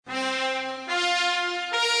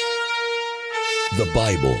The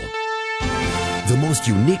Bible, the most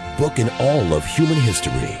unique book in all of human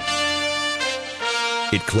history.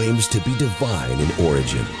 It claims to be divine in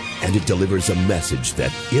origin, and it delivers a message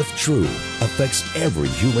that, if true, affects every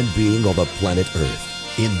human being on the planet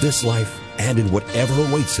Earth, in this life and in whatever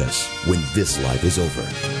awaits us when this life is over.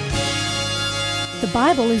 The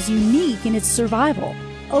Bible is unique in its survival.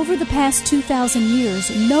 Over the past 2,000 years,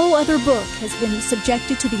 no other book has been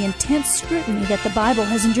subjected to the intense scrutiny that the Bible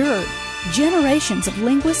has endured. Generations of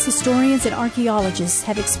linguists, historians, and archaeologists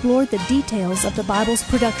have explored the details of the Bible's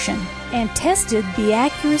production and tested the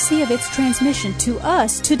accuracy of its transmission to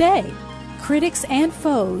us today. Critics and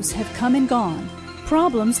foes have come and gone.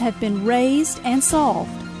 Problems have been raised and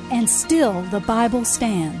solved, and still the Bible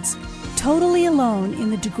stands, totally alone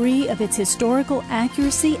in the degree of its historical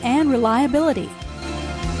accuracy and reliability.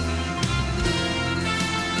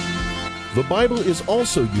 The Bible is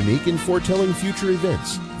also unique in foretelling future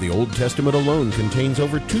events. The Old Testament alone contains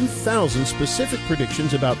over 2,000 specific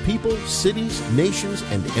predictions about people, cities, nations,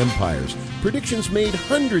 and empires. Predictions made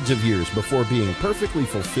hundreds of years before being perfectly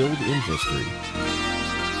fulfilled in history.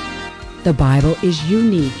 The Bible is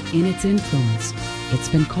unique in its influence. It's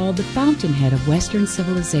been called the fountainhead of Western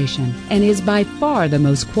civilization and is by far the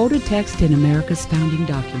most quoted text in America's founding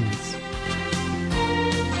documents.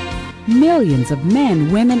 Millions of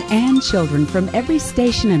men, women, and children from every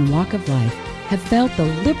station and walk of life have felt the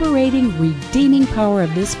liberating, redeeming power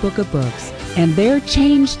of this book of books, and their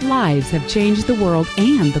changed lives have changed the world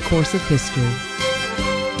and the course of history.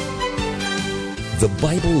 The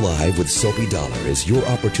Bible Live with Soapy Dollar is your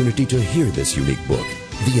opportunity to hear this unique book,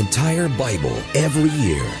 the entire Bible, every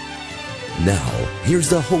year. Now, here's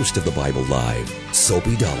the host of the Bible Live,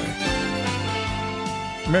 Soapy Dollar.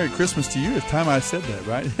 Merry Christmas to you. It's time I said that,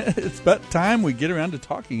 right? It's about time we get around to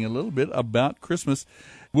talking a little bit about Christmas.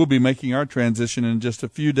 We'll be making our transition in just a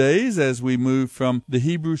few days as we move from the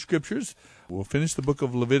Hebrew Scriptures. We'll finish the book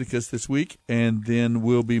of Leviticus this week, and then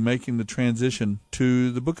we'll be making the transition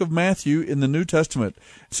to the book of Matthew in the New Testament.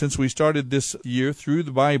 Since we started this year through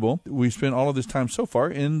the Bible, we spent all of this time so far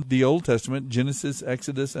in the Old Testament, Genesis,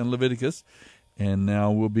 Exodus, and Leviticus. And now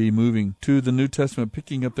we'll be moving to the New Testament,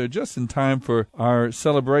 picking up there just in time for our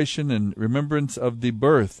celebration and remembrance of the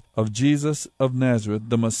birth of Jesus of Nazareth,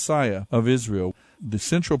 the Messiah of Israel, the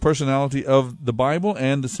central personality of the Bible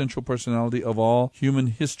and the central personality of all human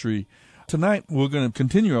history. Tonight we're going to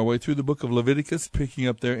continue our way through the book of Leviticus, picking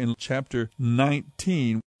up there in chapter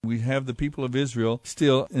 19. We have the people of Israel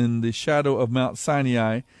still in the shadow of Mount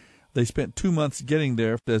Sinai. They spent 2 months getting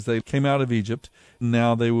there as they came out of Egypt.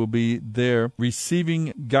 Now they will be there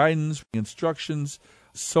receiving guidance, instructions.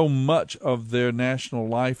 So much of their national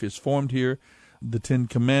life is formed here. The Ten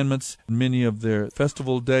Commandments, many of their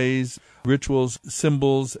festival days, rituals,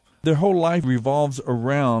 symbols. Their whole life revolves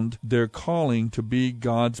around their calling to be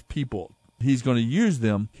God's people. He's going to use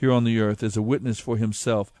them here on the earth as a witness for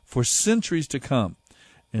himself for centuries to come.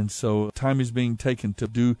 And so time is being taken to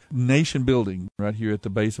do nation building right here at the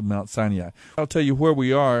base of Mount Sinai. I'll tell you where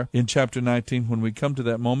we are in chapter 19 when we come to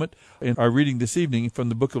that moment in our reading this evening from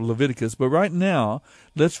the book of Leviticus. But right now,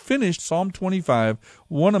 let's finish Psalm 25,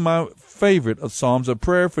 one of my favorite of Psalms, a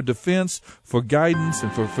prayer for defense, for guidance,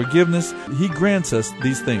 and for forgiveness. He grants us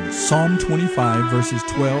these things. Psalm 25, verses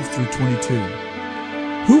 12 through 22.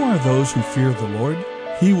 Who are those who fear the Lord?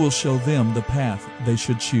 He will show them the path they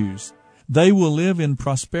should choose. They will live in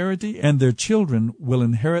prosperity, and their children will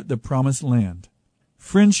inherit the promised land.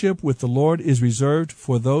 Friendship with the Lord is reserved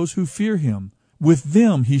for those who fear him. With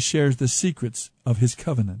them he shares the secrets of his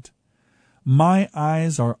covenant. My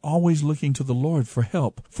eyes are always looking to the Lord for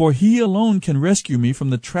help, for he alone can rescue me from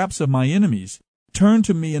the traps of my enemies. Turn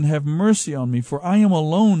to me and have mercy on me, for I am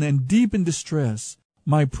alone and deep in distress.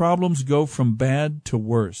 My problems go from bad to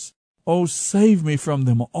worse. Oh, save me from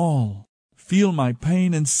them all. Feel my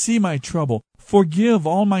pain and see my trouble. Forgive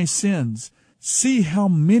all my sins. See how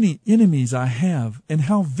many enemies I have and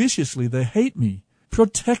how viciously they hate me.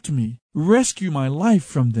 Protect me. Rescue my life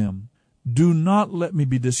from them. Do not let me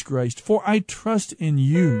be disgraced, for I trust in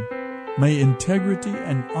you. May integrity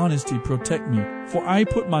and honesty protect me, for I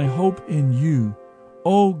put my hope in you.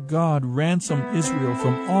 O God, ransom Israel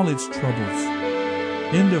from all its troubles.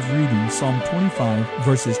 End of reading Psalm 25,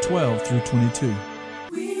 verses 12 through 22.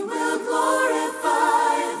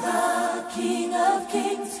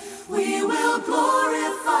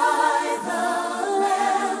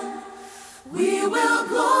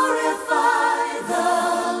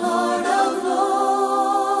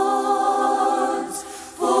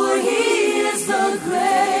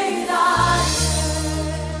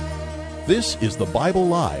 This is the Bible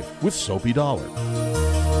Live with Soapy Dollar.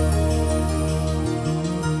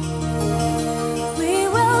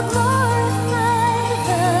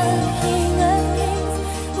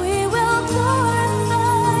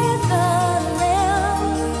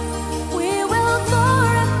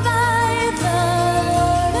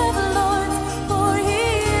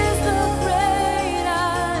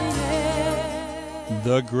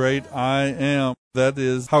 The great I am. That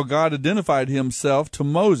is how God identified himself to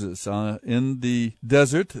Moses in the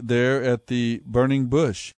desert there at the burning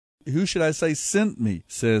bush. Who should I say sent me,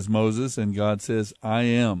 says Moses, and God says, I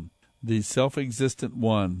am, the self-existent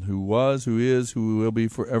one who was, who is, who will be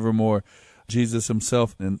forevermore. Jesus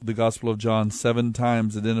himself in the Gospel of John 7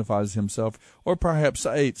 times identifies himself, or perhaps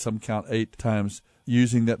 8, some count 8 times,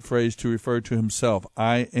 using that phrase to refer to himself.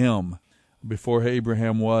 I am. Before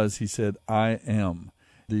Abraham was, he said, I am.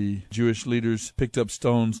 The Jewish leaders picked up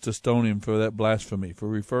stones to stone him for that blasphemy, for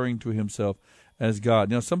referring to himself as God.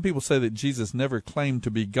 Now, some people say that Jesus never claimed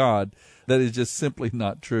to be God. That is just simply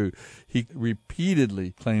not true. He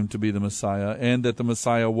repeatedly claimed to be the Messiah, and that the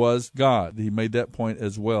Messiah was God. He made that point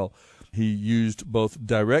as well. He used both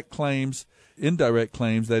direct claims, indirect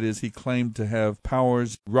claims, that is, he claimed to have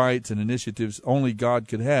powers, rights, and initiatives only God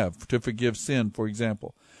could have, to forgive sin, for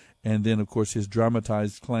example. And then, of course, his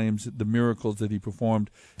dramatized claims, the miracles that he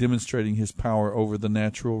performed, demonstrating his power over the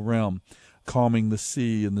natural realm. Calming the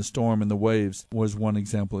sea and the storm and the waves was one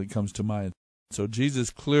example that comes to mind. So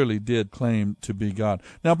Jesus clearly did claim to be God.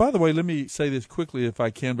 Now, by the way, let me say this quickly, if I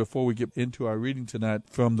can, before we get into our reading tonight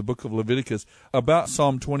from the book of Leviticus, about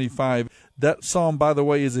Psalm 25. That psalm, by the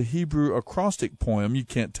way, is a Hebrew acrostic poem. You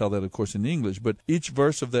can't tell that, of course, in English, but each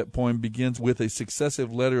verse of that poem begins with a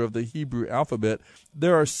successive letter of the Hebrew alphabet.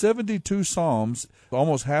 There are 72 psalms,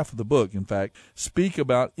 almost half of the book, in fact, speak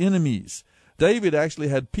about enemies. David actually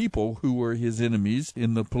had people who were his enemies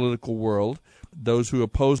in the political world, those who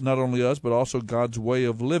opposed not only us, but also God's way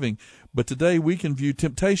of living. But today we can view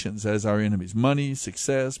temptations as our enemies. Money,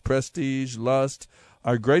 success, prestige, lust.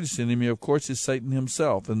 Our greatest enemy, of course, is Satan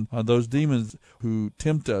himself and those demons who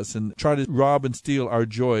tempt us and try to rob and steal our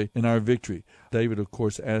joy and our victory. David, of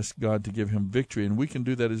course, asked God to give him victory, and we can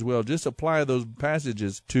do that as well. Just apply those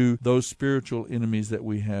passages to those spiritual enemies that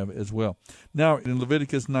we have as well. Now, in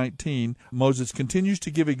Leviticus 19, Moses continues to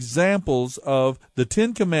give examples of the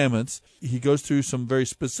 10 Commandments. He goes through some very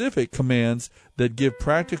specific commands that give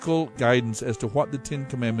practical guidance as to what the 10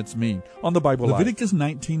 Commandments mean on the Bible Live. Leviticus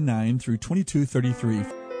 19:9 through 22:33.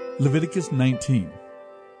 Leviticus 19.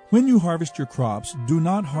 When you harvest your crops, do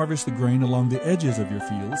not harvest the grain along the edges of your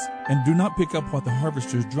fields, and do not pick up what the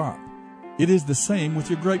harvesters drop. It is the same with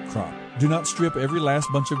your grape crop. Do not strip every last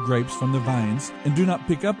bunch of grapes from the vines, and do not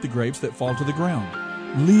pick up the grapes that fall to the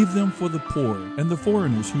ground. Leave them for the poor and the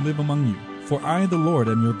foreigners who live among you, for I, the Lord,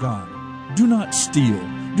 am your God. Do not steal.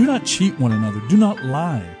 Do not cheat one another. Do not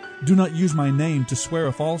lie. Do not use my name to swear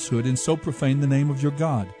a falsehood and so profane the name of your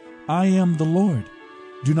God. I am the Lord.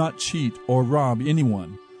 Do not cheat or rob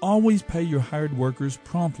anyone. Always pay your hired workers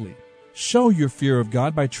promptly. Show your fear of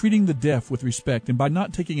God by treating the deaf with respect and by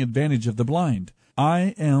not taking advantage of the blind.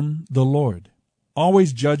 I am the Lord.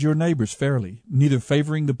 Always judge your neighbors fairly, neither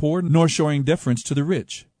favoring the poor nor showing deference to the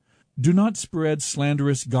rich. Do not spread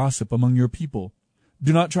slanderous gossip among your people.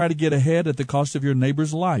 Do not try to get ahead at the cost of your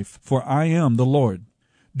neighbor's life, for I am the Lord.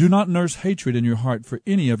 Do not nurse hatred in your heart for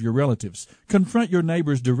any of your relatives. Confront your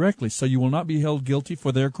neighbors directly so you will not be held guilty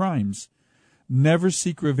for their crimes. Never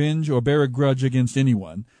seek revenge or bear a grudge against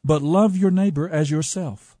anyone, but love your neighbor as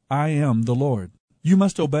yourself. I am the Lord. You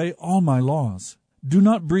must obey all my laws. Do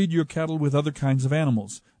not breed your cattle with other kinds of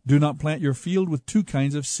animals. Do not plant your field with 2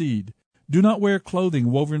 kinds of seed. Do not wear clothing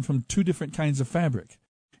woven from 2 different kinds of fabric.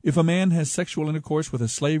 If a man has sexual intercourse with a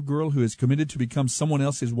slave girl who is committed to become someone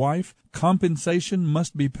else's wife, compensation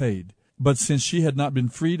must be paid. But since she had not been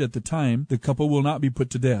freed at the time, the couple will not be put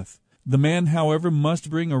to death. The man, however, must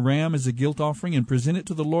bring a ram as a guilt offering and present it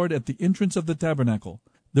to the Lord at the entrance of the tabernacle.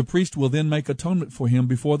 The priest will then make atonement for him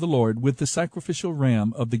before the Lord with the sacrificial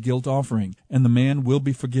ram of the guilt offering, and the man will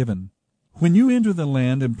be forgiven. When you enter the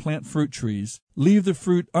land and plant fruit trees, leave the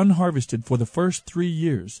fruit unharvested for the first 3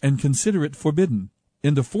 years, and consider it forbidden.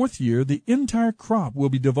 In the 4th year, the entire crop will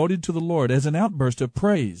be devoted to the Lord as an outburst of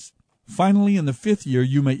praise. Finally, in the 5th year,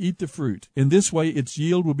 you may eat the fruit. In this way, its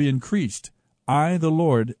yield will be increased. I, the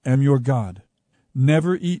Lord, am your God.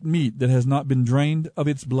 Never eat meat that has not been drained of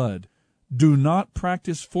its blood. Do not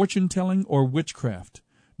practice fortune-telling or witchcraft.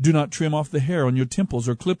 Do not trim off the hair on your temples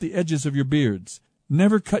or clip the edges of your beards.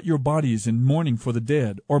 Never cut your bodies in mourning for the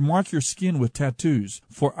dead, or mark your skin with tattoos,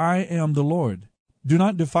 for I am the Lord. Do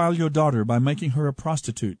not defile your daughter by making her a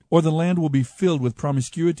prostitute, or the land will be filled with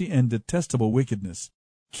promiscuity and detestable wickedness.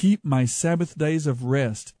 Keep my Sabbath days of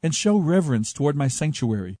rest, and show reverence toward my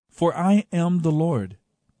sanctuary, for I am the Lord.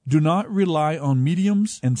 Do not rely on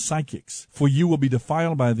mediums and psychics, for you will be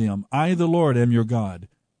defiled by them. I, the Lord, am your God.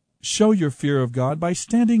 Show your fear of God by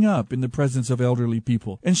standing up in the presence of elderly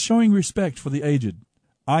people and showing respect for the aged.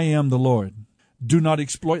 I am the Lord. Do not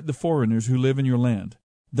exploit the foreigners who live in your land.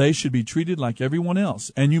 They should be treated like everyone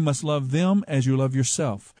else, and you must love them as you love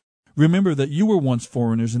yourself. Remember that you were once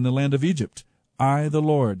foreigners in the land of Egypt. I, the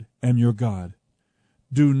Lord, am your God.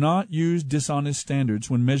 Do not use dishonest standards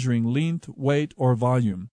when measuring length, weight, or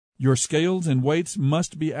volume. Your scales and weights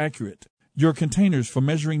must be accurate. Your containers for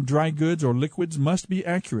measuring dry goods or liquids must be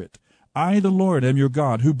accurate. I, the Lord, am your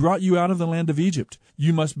God, who brought you out of the land of Egypt.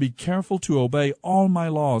 You must be careful to obey all my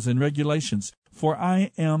laws and regulations, for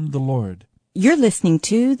I am the Lord. You're listening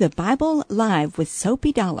to The Bible Live with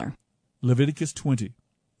Soapy Dollar. Leviticus 20.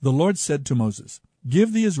 The Lord said to Moses,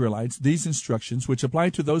 Give the Israelites these instructions which apply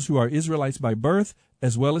to those who are Israelites by birth,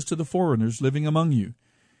 as well as to the foreigners living among you.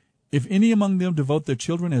 If any among them devote their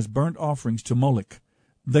children as burnt offerings to Moloch,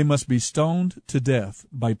 they must be stoned to death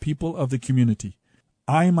by people of the community.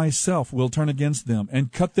 I myself will turn against them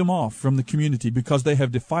and cut them off from the community, because they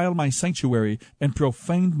have defiled my sanctuary and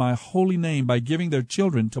profaned my holy name by giving their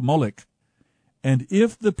children to Moloch. And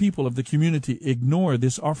if the people of the community ignore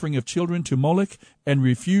this offering of children to Moloch and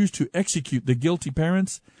refuse to execute the guilty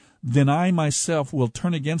parents, then I myself will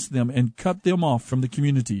turn against them and cut them off from the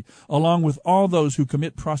community, along with all those who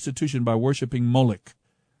commit prostitution by worshiping Moloch.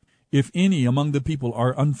 If any among the people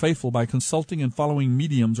are unfaithful by consulting and following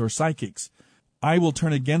mediums or psychics, I will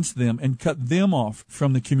turn against them and cut them off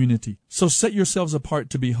from the community. So set yourselves apart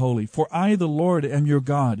to be holy, for I, the Lord, am your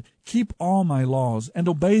God. Keep all my laws and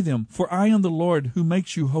obey them, for I am the Lord who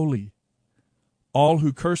makes you holy. All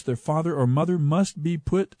who curse their father or mother must be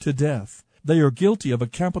put to death. They are guilty of a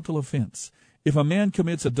capital offense. If a man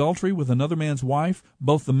commits adultery with another man's wife,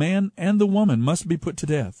 both the man and the woman must be put to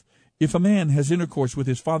death. If a man has intercourse with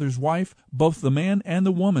his father's wife, both the man and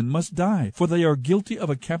the woman must die, for they are guilty of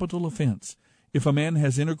a capital offense. If a man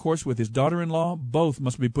has intercourse with his daughter-in-law, both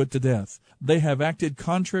must be put to death. They have acted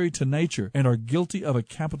contrary to nature and are guilty of a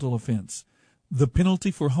capital offense. The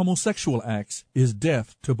penalty for homosexual acts is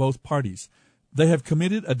death to both parties. They have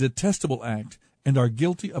committed a detestable act and are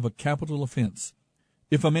guilty of a capital offense.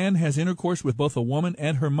 If a man has intercourse with both a woman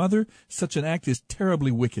and her mother, such an act is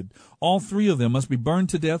terribly wicked. All three of them must be burned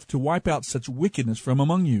to death to wipe out such wickedness from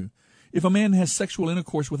among you. If a man has sexual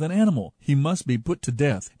intercourse with an animal, he must be put to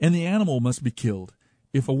death, and the animal must be killed.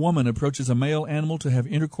 If a woman approaches a male animal to have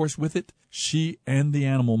intercourse with it, she and the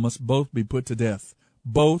animal must both be put to death.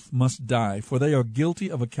 Both must die, for they are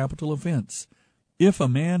guilty of a capital offense. If a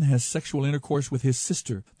man has sexual intercourse with his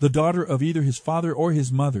sister, the daughter of either his father or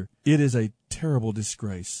his mother, it is a terrible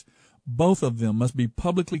disgrace. Both of them must be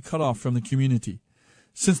publicly cut off from the community.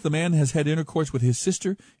 Since the man has had intercourse with his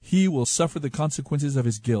sister, he will suffer the consequences of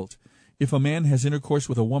his guilt. If a man has intercourse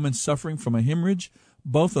with a woman suffering from a hemorrhage,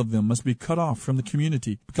 both of them must be cut off from the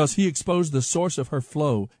community, because he exposed the source of her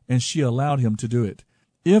flow, and she allowed him to do it.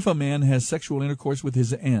 If a man has sexual intercourse with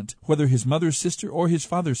his aunt, whether his mother's sister or his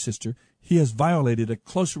father's sister, he has violated a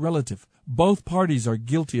close relative. Both parties are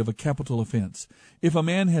guilty of a capital offense. If a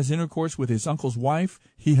man has intercourse with his uncle's wife,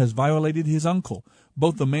 he has violated his uncle.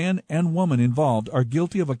 Both the man and woman involved are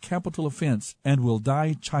guilty of a capital offense and will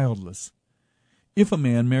die childless. If a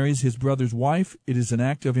man marries his brother's wife, it is an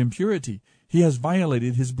act of impurity. He has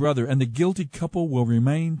violated his brother, and the guilty couple will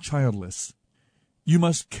remain childless. You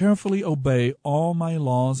must carefully obey all my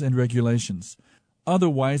laws and regulations.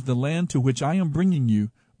 Otherwise, the land to which I am bringing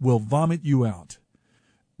you will vomit you out.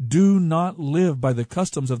 Do not live by the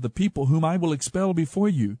customs of the people whom I will expel before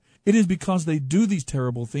you. It is because they do these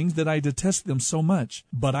terrible things that I detest them so much.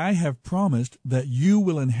 But I have promised that you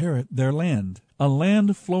will inherit their land, a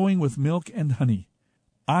land flowing with milk and honey.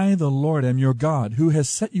 I, the Lord, am your God, who has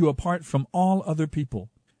set you apart from all other people.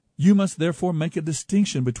 You must therefore make a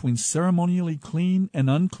distinction between ceremonially clean and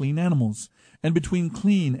unclean animals, and between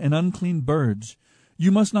clean and unclean birds.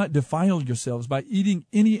 You must not defile yourselves by eating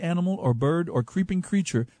any animal or bird or creeping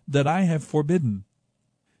creature that I have forbidden.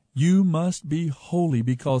 You must be holy,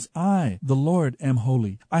 because I, the Lord, am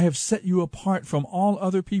holy. I have set you apart from all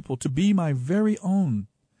other people to be my very own.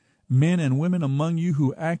 Men and women among you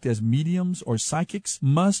who act as mediums or psychics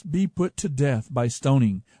must be put to death by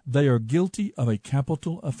stoning. They are guilty of a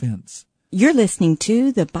capital offense. You're listening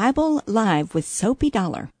to The Bible Live with Soapy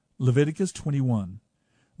Dollar. Leviticus 21.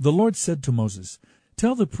 The Lord said to Moses,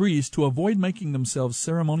 Tell the priests to avoid making themselves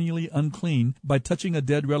ceremonially unclean by touching a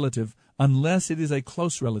dead relative, unless it is a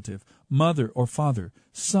close relative, mother or father,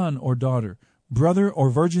 son or daughter, brother or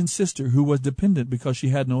virgin sister who was dependent because she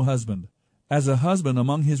had no husband. As a husband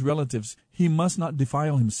among his relatives, he must not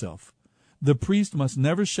defile himself. The priest must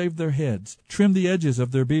never shave their heads, trim the edges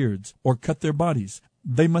of their beards, or cut their bodies.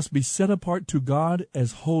 They must be set apart to God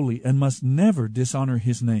as holy and must never dishonor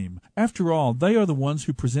his name. After all, they are the ones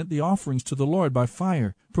who present the offerings to the Lord by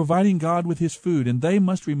fire, providing God with his food, and they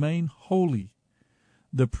must remain holy.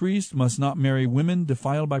 The priest must not marry women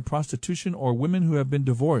defiled by prostitution or women who have been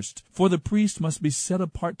divorced, for the priest must be set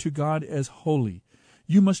apart to God as holy.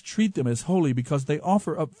 You must treat them as holy because they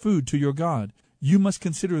offer up food to your God. You must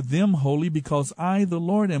consider them holy because I, the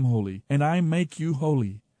Lord, am holy, and I make you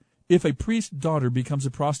holy. If a priest's daughter becomes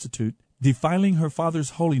a prostitute, defiling her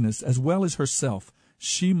father's holiness as well as herself,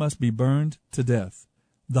 she must be burned to death.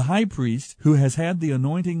 The high priest, who has had the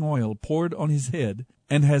anointing oil poured on his head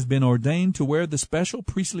and has been ordained to wear the special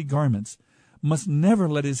priestly garments, must never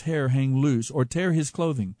let his hair hang loose or tear his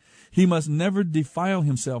clothing. He must never defile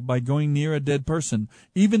himself by going near a dead person,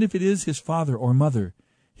 even if it is his father or mother.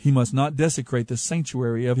 He must not desecrate the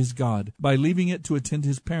sanctuary of his God by leaving it to attend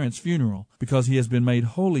his parents' funeral, because he has been made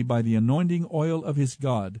holy by the anointing oil of his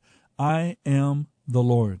God. I am the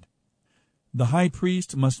Lord. The high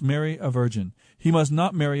priest must marry a virgin. He must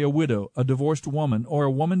not marry a widow, a divorced woman, or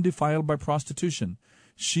a woman defiled by prostitution.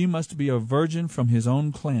 She must be a virgin from his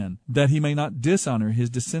own clan, that he may not dishonor his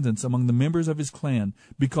descendants among the members of his clan,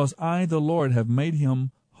 because I, the Lord, have made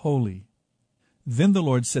him holy. Then the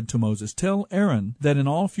Lord said to Moses, Tell Aaron that in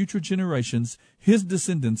all future generations his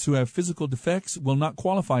descendants who have physical defects will not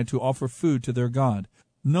qualify to offer food to their God.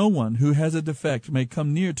 No one who has a defect may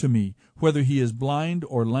come near to me, whether he is blind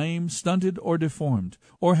or lame, stunted or deformed,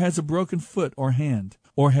 or has a broken foot or hand,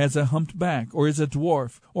 or has a humped back, or is a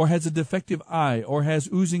dwarf, or has a defective eye, or has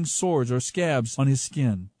oozing sores or scabs on his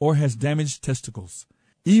skin, or has damaged testicles.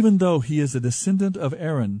 Even though he is a descendant of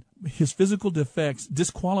Aaron, his physical defects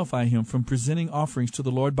disqualify him from presenting offerings to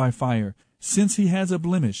the Lord by fire. Since he has a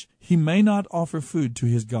blemish, he may not offer food to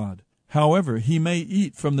his God. However, he may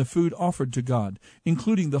eat from the food offered to God,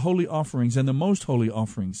 including the holy offerings and the most holy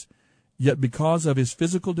offerings. Yet because of his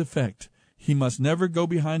physical defect, he must never go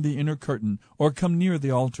behind the inner curtain or come near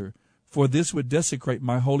the altar, for this would desecrate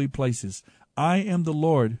my holy places. I am the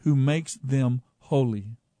Lord who makes them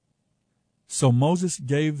holy. So Moses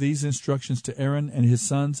gave these instructions to Aaron and his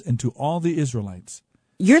sons and to all the Israelites.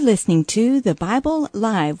 You're listening to The Bible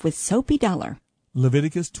Live with Soapy Dollar.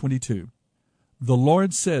 Leviticus 22. The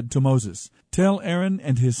Lord said to Moses, Tell Aaron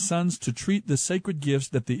and his sons to treat the sacred gifts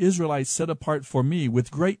that the Israelites set apart for me with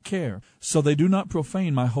great care, so they do not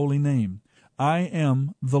profane my holy name. I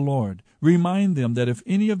am the Lord. Remind them that if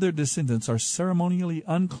any of their descendants are ceremonially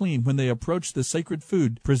unclean when they approach the sacred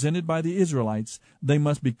food presented by the Israelites, they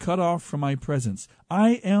must be cut off from my presence.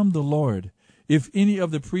 I am the Lord. If any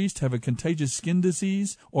of the priests have a contagious skin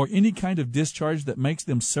disease or any kind of discharge that makes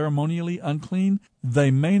them ceremonially unclean, they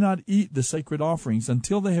may not eat the sacred offerings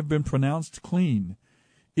until they have been pronounced clean.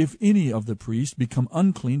 If any of the priests become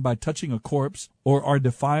unclean by touching a corpse, or are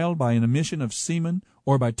defiled by an emission of semen,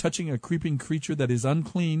 or by touching a creeping creature that is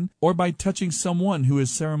unclean, or by touching someone who is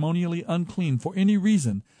ceremonially unclean for any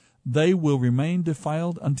reason, they will remain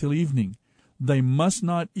defiled until evening. They must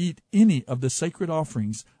not eat any of the sacred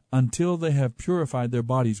offerings until they have purified their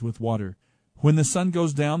bodies with water. When the sun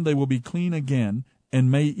goes down, they will be clean again,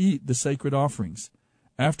 and may eat the sacred offerings.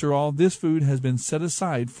 After all, this food has been set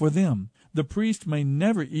aside for them. The priest may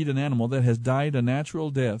never eat an animal that has died a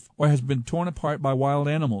natural death, or has been torn apart by wild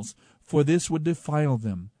animals, for this would defile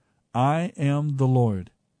them. I am the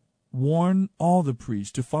Lord. Warn all the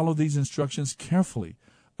priests to follow these instructions carefully,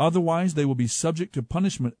 otherwise they will be subject to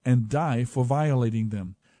punishment and die for violating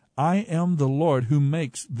them. I am the Lord who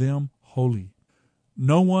makes them holy.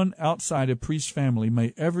 No one outside a priest's family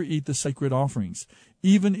may ever eat the sacred offerings,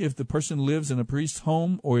 even if the person lives in a priest's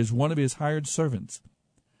home or is one of his hired servants.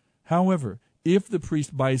 However, if the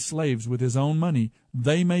priest buys slaves with his own money,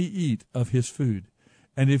 they may eat of his food.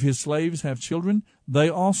 And if his slaves have children, they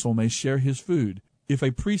also may share his food. If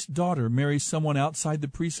a priest's daughter marries someone outside the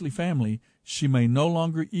priestly family, she may no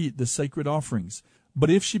longer eat the sacred offerings. But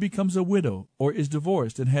if she becomes a widow or is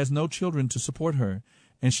divorced and has no children to support her,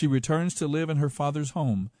 and she returns to live in her father's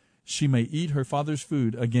home, she may eat her father's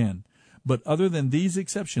food again. But other than these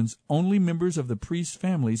exceptions, only members of the priest's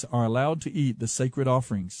families are allowed to eat the sacred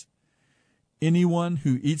offerings. Anyone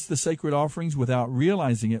who eats the sacred offerings without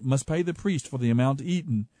realizing it must pay the priest for the amount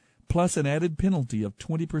eaten, plus an added penalty of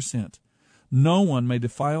 20%. No one may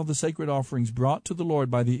defile the sacred offerings brought to the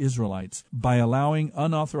Lord by the Israelites by allowing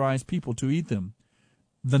unauthorized people to eat them.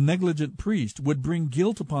 The negligent priest would bring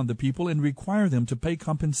guilt upon the people and require them to pay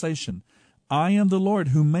compensation. I am the Lord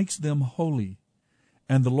who makes them holy.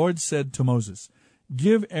 And the Lord said to Moses,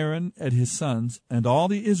 Give Aaron and his sons and all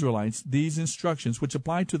the Israelites these instructions, which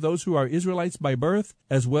apply to those who are Israelites by birth,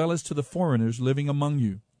 as well as to the foreigners living among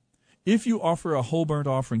you. If you offer a whole burnt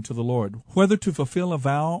offering to the Lord, whether to fulfill a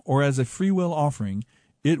vow or as a freewill offering,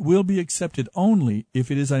 it will be accepted only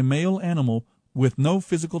if it is a male animal with no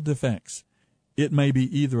physical defects. It may be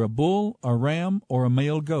either a bull, a ram, or a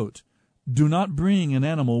male goat. Do not bring an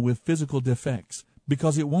animal with physical defects,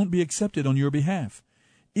 because it won't be accepted on your behalf.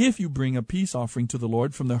 If you bring a peace offering to the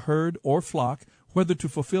Lord from the herd or flock, whether to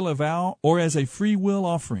fulfill a vow or as a free will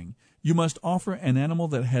offering, you must offer an animal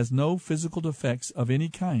that has no physical defects of any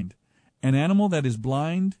kind. An animal that is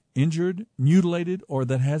blind, injured, mutilated, or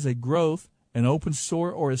that has a growth, an open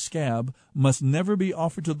sore, or a scab must never be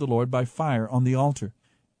offered to the Lord by fire on the altar.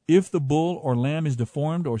 If the bull or lamb is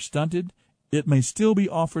deformed or stunted, it may still be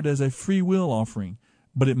offered as a free will offering,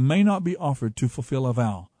 but it may not be offered to fulfill a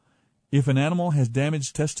vow. If an animal has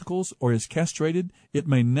damaged testicles or is castrated, it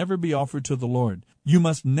may never be offered to the Lord. You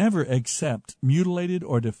must never accept mutilated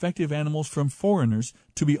or defective animals from foreigners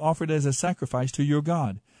to be offered as a sacrifice to your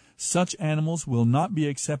God. Such animals will not be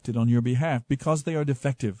accepted on your behalf because they are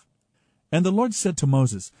defective. And the Lord said to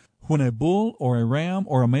Moses, when a bull or a ram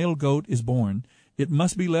or a male goat is born, it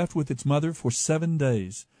must be left with its mother for 7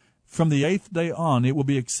 days. From the 8th day on it will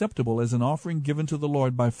be acceptable as an offering given to the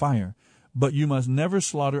Lord by fire. But you must never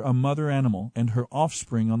slaughter a mother animal and her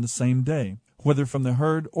offspring on the same day, whether from the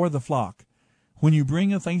herd or the flock. When you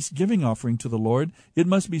bring a thanksgiving offering to the Lord, it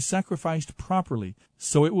must be sacrificed properly,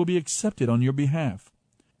 so it will be accepted on your behalf.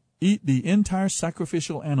 Eat the entire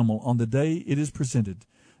sacrificial animal on the day it is presented.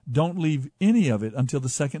 Don't leave any of it until the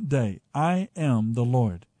 2nd day. I am the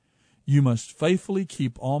Lord. You must faithfully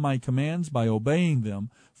keep all my commands by obeying them,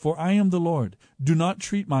 for I am the Lord. Do not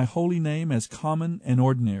treat my holy name as common and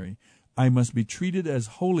ordinary. I must be treated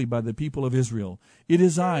as holy by the people of Israel. It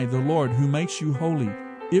is I, the Lord, who makes you holy.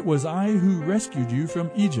 It was I who rescued you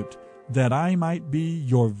from Egypt, that I might be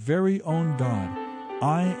your very own God.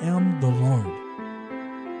 I am the Lord.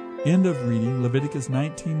 End of reading Leviticus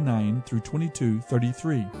 19:9 through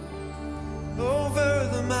 22:33. Over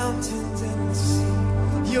the mountains and the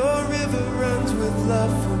sea, your river runs with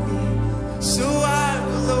love for me. So I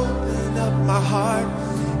will open up my heart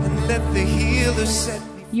and let the healer set me.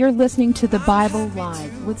 You're listening to the Bible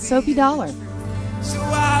Live with Soapy Dollar. So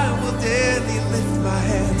I will daily lift my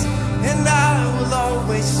hands, and I will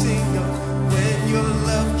always sing of when your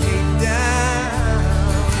love came down.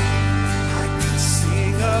 I can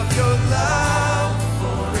sing of your love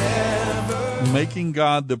forever. Making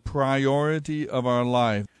God the priority of our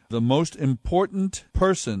life, the most important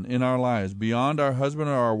person in our lives, beyond our husband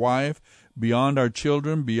or our wife, beyond our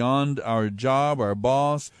children, beyond our job, our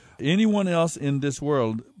boss, anyone else in this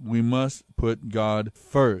world, we must put God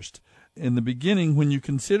first. In the beginning, when you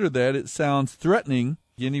consider that, it sounds threatening.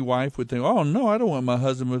 Any wife would think, oh, no, I don't want my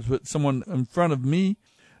husband to put someone in front of me.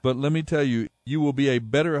 But let me tell you, you will be a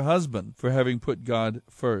better husband for having put God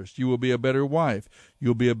first. You will be a better wife.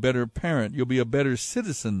 You'll be a better parent. You'll be a better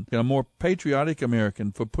citizen, a more patriotic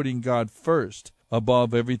American for putting God first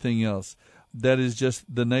above everything else. That is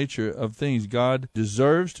just the nature of things. God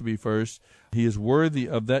deserves to be first. He is worthy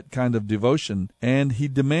of that kind of devotion, and He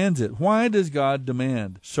demands it. Why does God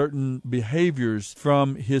demand certain behaviors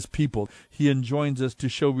from His people? He enjoins us to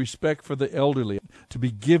show respect for the elderly, to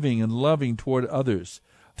be giving and loving toward others,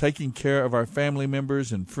 taking care of our family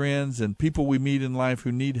members and friends and people we meet in life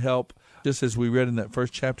who need help. Just as we read in that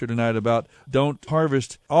first chapter tonight about don't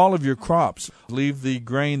harvest all of your crops. Leave the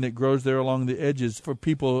grain that grows there along the edges for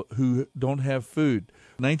people who don't have food.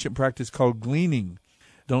 An ancient practice called gleaning.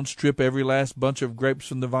 Don't strip every last bunch of grapes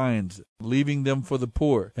from the vines, leaving them for the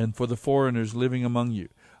poor and for the foreigners living among you.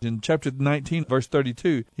 In chapter 19, verse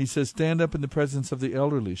 32, he says, stand up in the presence of the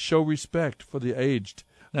elderly. Show respect for the aged.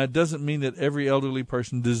 Now, it doesn't mean that every elderly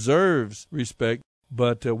person deserves respect,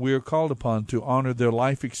 but we are called upon to honor their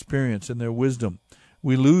life experience and their wisdom.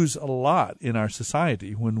 We lose a lot in our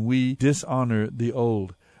society when we dishonor the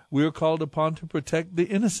old. We are called upon to protect the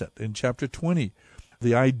innocent in chapter 20.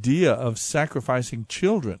 The idea of sacrificing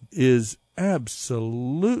children is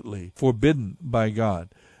absolutely forbidden by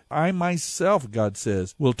God. I myself, God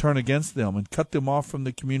says, will turn against them and cut them off from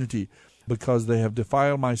the community because they have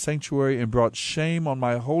defiled my sanctuary and brought shame on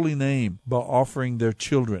my holy name by offering their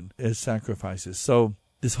children as sacrifices. So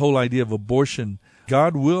this whole idea of abortion,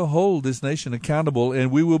 God will hold this nation accountable,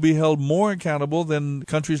 and we will be held more accountable than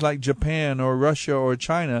countries like Japan or Russia or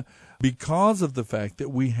China because of the fact that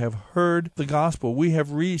we have heard the gospel. We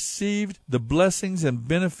have received the blessings and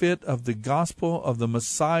benefit of the gospel of the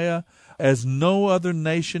Messiah as no other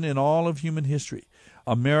nation in all of human history.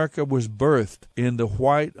 America was birthed in the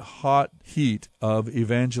white-hot heat of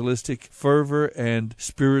evangelistic fervor and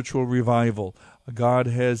spiritual revival. God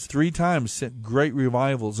has 3 times sent great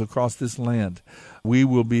revivals across this land. We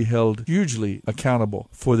will be held hugely accountable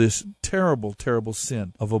for this terrible, terrible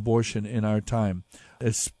sin of abortion in our time.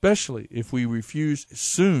 especially if we refuse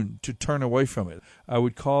soon to turn away from it. I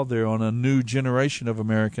would call there on a new generation of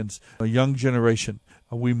Americans, a young generation.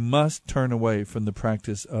 We must turn away from the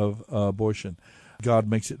practice of abortion. God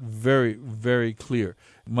makes it very, very clear.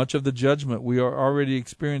 Much of the judgment we are already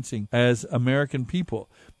experiencing as American people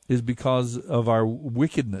is because of our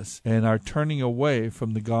wickedness and our turning away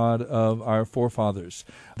from the God of our forefathers,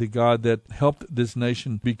 the God that helped this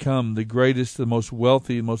nation become the greatest, the most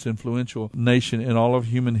wealthy, most influential nation in all of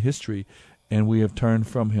human history, and we have turned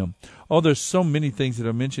from him. Oh, there's so many things that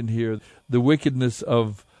are mentioned here. The wickedness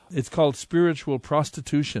of, it's called spiritual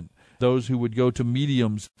prostitution. Those who would go to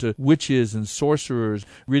mediums, to witches and sorcerers,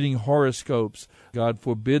 reading horoscopes. God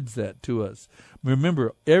forbids that to us.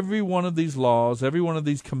 Remember, every one of these laws, every one of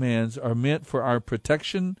these commands are meant for our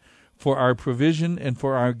protection, for our provision, and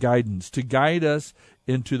for our guidance, to guide us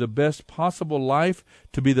into the best possible life,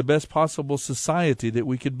 to be the best possible society that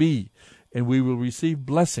we could be. And we will receive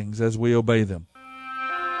blessings as we obey them.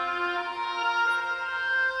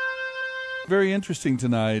 Very interesting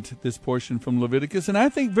tonight, this portion from Leviticus, and I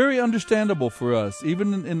think very understandable for us,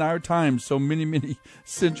 even in our times, so many, many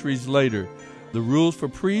centuries later. The rules for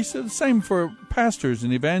priests are the same for pastors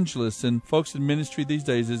and evangelists and folks in ministry these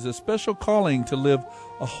days. Is a special calling to live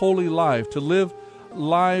a holy life, to live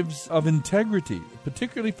lives of integrity,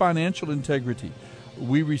 particularly financial integrity.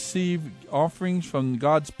 We receive offerings from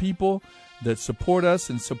God's people that support us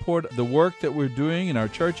and support the work that we're doing in our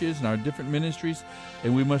churches and our different ministries,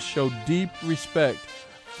 and we must show deep respect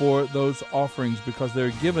for those offerings because they're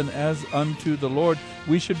given as unto the Lord.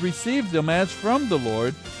 We should receive them as from the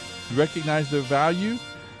Lord, recognize their value,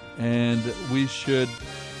 and we should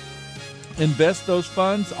invest those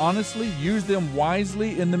funds honestly, use them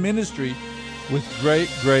wisely in the ministry with great,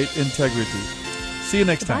 great integrity. See you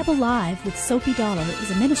next time. The Bible Live with Soapy Dollar is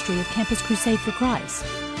a ministry of Campus Crusade for Christ.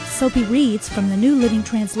 Soapy reads from the New Living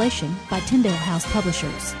Translation by Tyndale House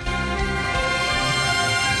Publishers.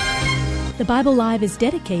 The Bible Live is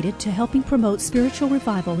dedicated to helping promote spiritual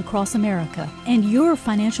revival across America, and your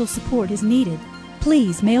financial support is needed.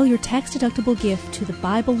 Please mail your tax-deductible gift to the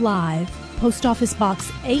Bible Live, Post Office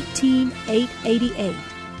Box 18888.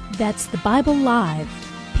 That's the Bible Live,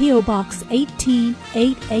 P.O. Box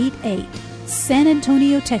 18888, San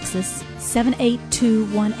Antonio, Texas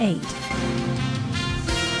 78218.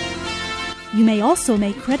 You may also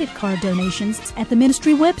make credit card donations at the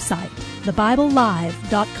ministry website,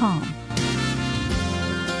 thebiblelive.com.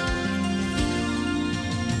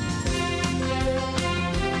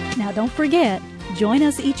 Now don't forget, join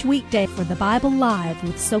us each weekday for the Bible Live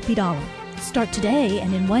with Soapy Dollar. Start today,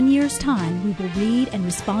 and in 1 year's time, we will read and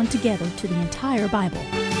respond together to the entire Bible.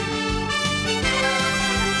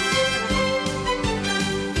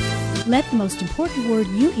 Let the most important word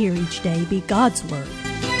you hear each day be God's Word.